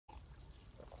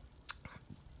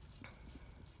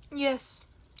Yes,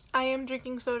 I am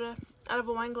drinking soda out of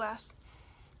a wine glass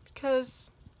because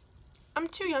I'm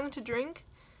too young to drink,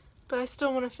 but I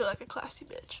still want to feel like a classy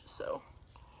bitch, so.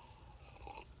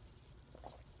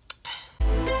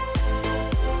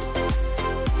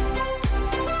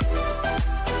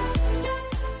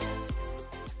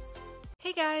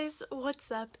 Hey guys, what's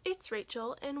up? It's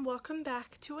Rachel and welcome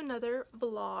back to another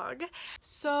vlog.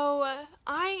 So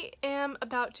I am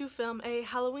about to film a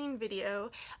Halloween video,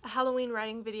 a Halloween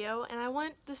writing video, and I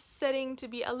want the setting to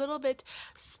be a little bit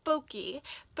spooky,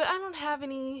 but I don't have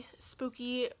any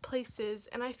spooky places,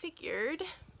 and I figured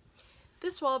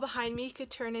this wall behind me could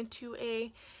turn into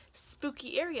a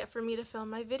spooky area for me to film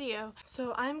my video.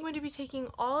 So I'm going to be taking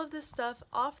all of this stuff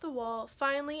off the wall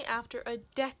finally after a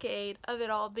decade of it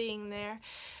all being there,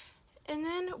 and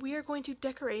then we are going to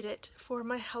decorate it for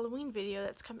my Halloween video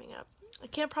that's coming up. I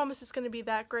can't promise it's going to be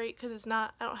that great because it's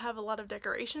not, I don't have a lot of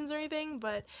decorations or anything,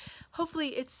 but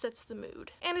hopefully it sets the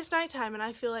mood. And it's nighttime and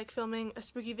I feel like filming a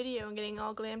spooky video and getting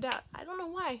all glammed out. I don't know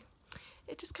why.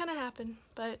 It just kind of happened,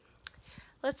 but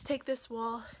let's take this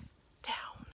wall down.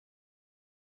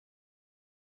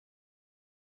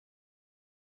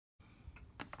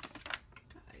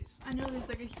 I know there's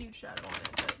like a huge shadow on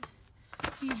it,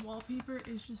 but the wallpaper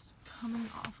is just coming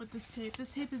off with this tape.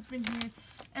 This tape has been here,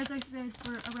 as I said,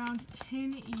 for around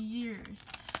 10 years.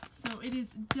 So it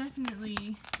is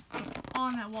definitely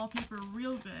on that wallpaper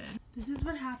real good. This is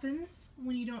what happens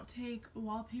when you don't take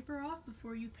wallpaper off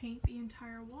before you paint the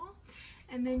entire wall.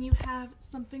 And then you have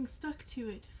something stuck to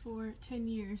it for 10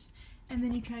 years. And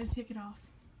then you try to take it off.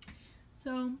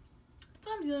 So that's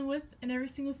what I'm dealing with, and every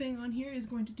single thing on here is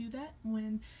going to do that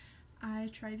when I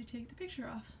try to take the picture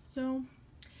off. So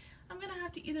I'm gonna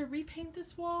have to either repaint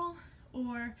this wall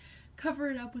or cover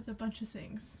it up with a bunch of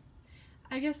things.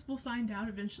 I guess we'll find out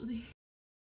eventually.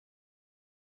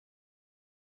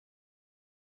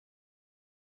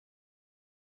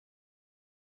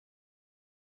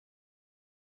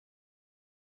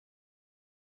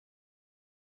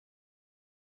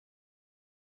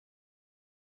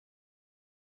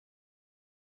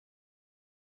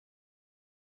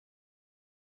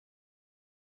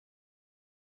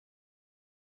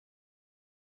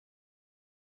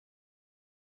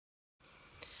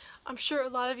 I'm sure a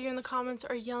lot of you in the comments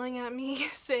are yelling at me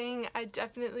saying I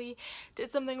definitely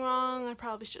did something wrong, I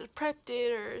probably should have prepped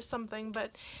it or something,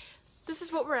 but this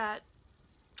is what we're at.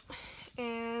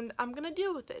 And I'm gonna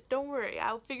deal with it. Don't worry,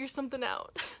 I'll figure something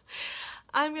out.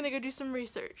 I'm gonna go do some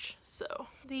research. So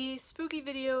the spooky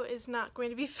video is not going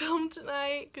to be filmed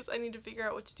tonight because I need to figure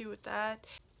out what to do with that.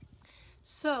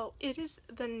 So it is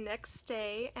the next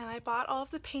day and I bought all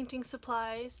of the painting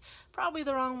supplies, probably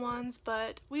the wrong ones,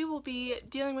 but we will be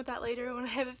dealing with that later when I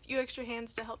have a few extra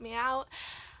hands to help me out.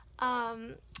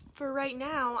 For right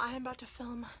now, I am about to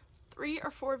film 3 or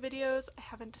 4 videos. I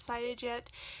haven't decided yet,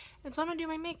 and so I'm gonna do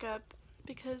my makeup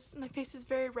because my face is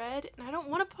very red and I don't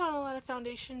want to put on a lot of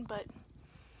foundation, but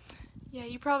yeah,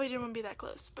 you probably didn't want to be that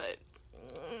close, but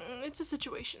it's a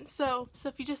situation. So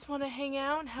if you just want to hang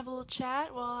out and have a little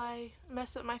chat while I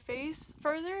mess up my face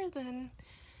further, then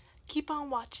keep on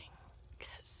watching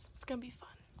because it's gonna be fun.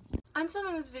 I'm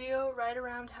filming this video right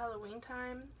around Halloween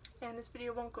time, and this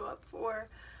video won't go up for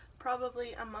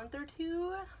probably a month or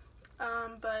 2,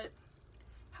 but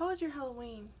how was your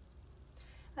Halloween?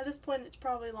 At this point it's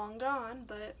probably long gone,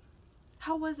 but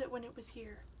how was it when it was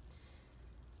here?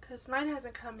 Because mine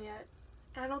hasn't come yet,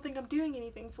 and I don't think I'm doing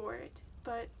anything for it,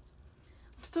 but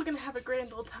I'm still gonna have a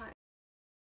grand old time.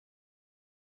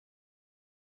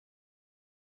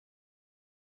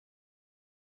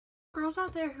 Girls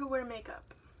out there who wear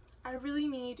makeup, I really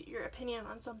need your opinion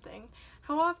on something.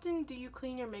 How often do you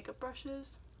clean your makeup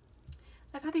brushes?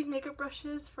 I've had these makeup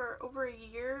brushes for over a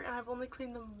year and I've only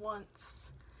cleaned them once.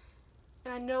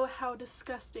 And I know how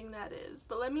disgusting that is,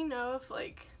 but let me know if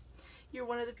like you're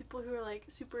one of the people who are like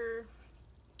super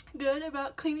good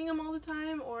about cleaning them all the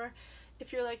time, or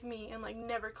if you're like me and like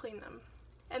never clean them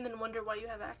and then wonder why you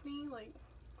have acne. Like,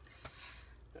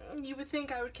 you would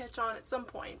think I would catch on at some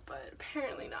point, but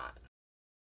apparently not.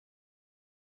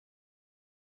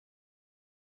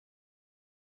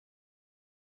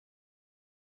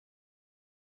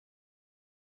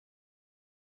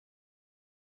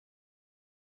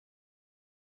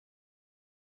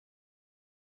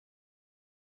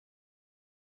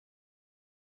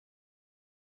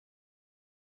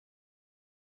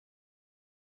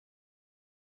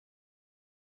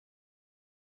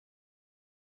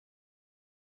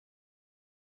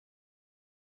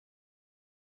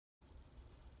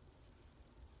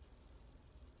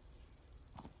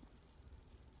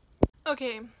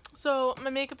 Okay, So my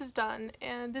makeup is done,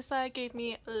 and this eye gave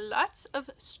me lots of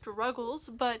struggles,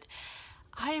 but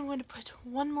I am going to put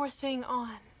one more thing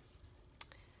on,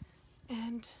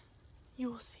 and you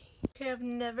will see. Okay, I've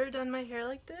never done my hair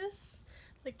like this,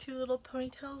 like 2 little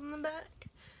ponytails in the back,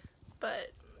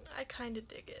 but I kind of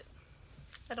dig it.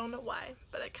 I don't know why,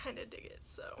 but I kind of dig it.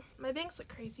 So my bangs look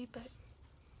crazy, but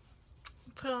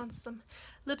put on some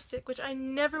lipstick, which I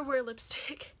never wear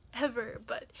lipstick ever,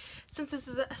 but since this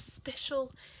is a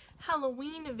special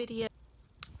Halloween video,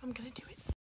 I'm gonna do it.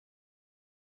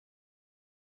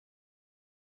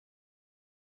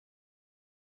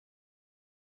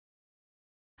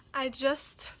 I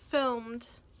just filmed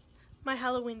my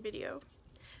Halloween video,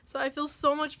 so I feel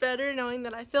so much better knowing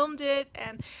that I filmed it,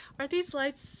 and aren't these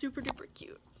lights super duper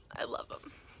cute? I love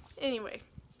them. Anyway,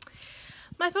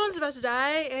 my phone's about to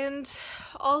die, and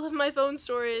all of my phone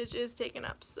storage is taken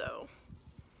up, so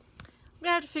I'm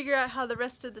gonna have to figure out how the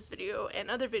rest of this video and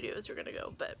other videos are gonna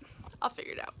go, but I'll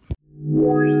figure it out.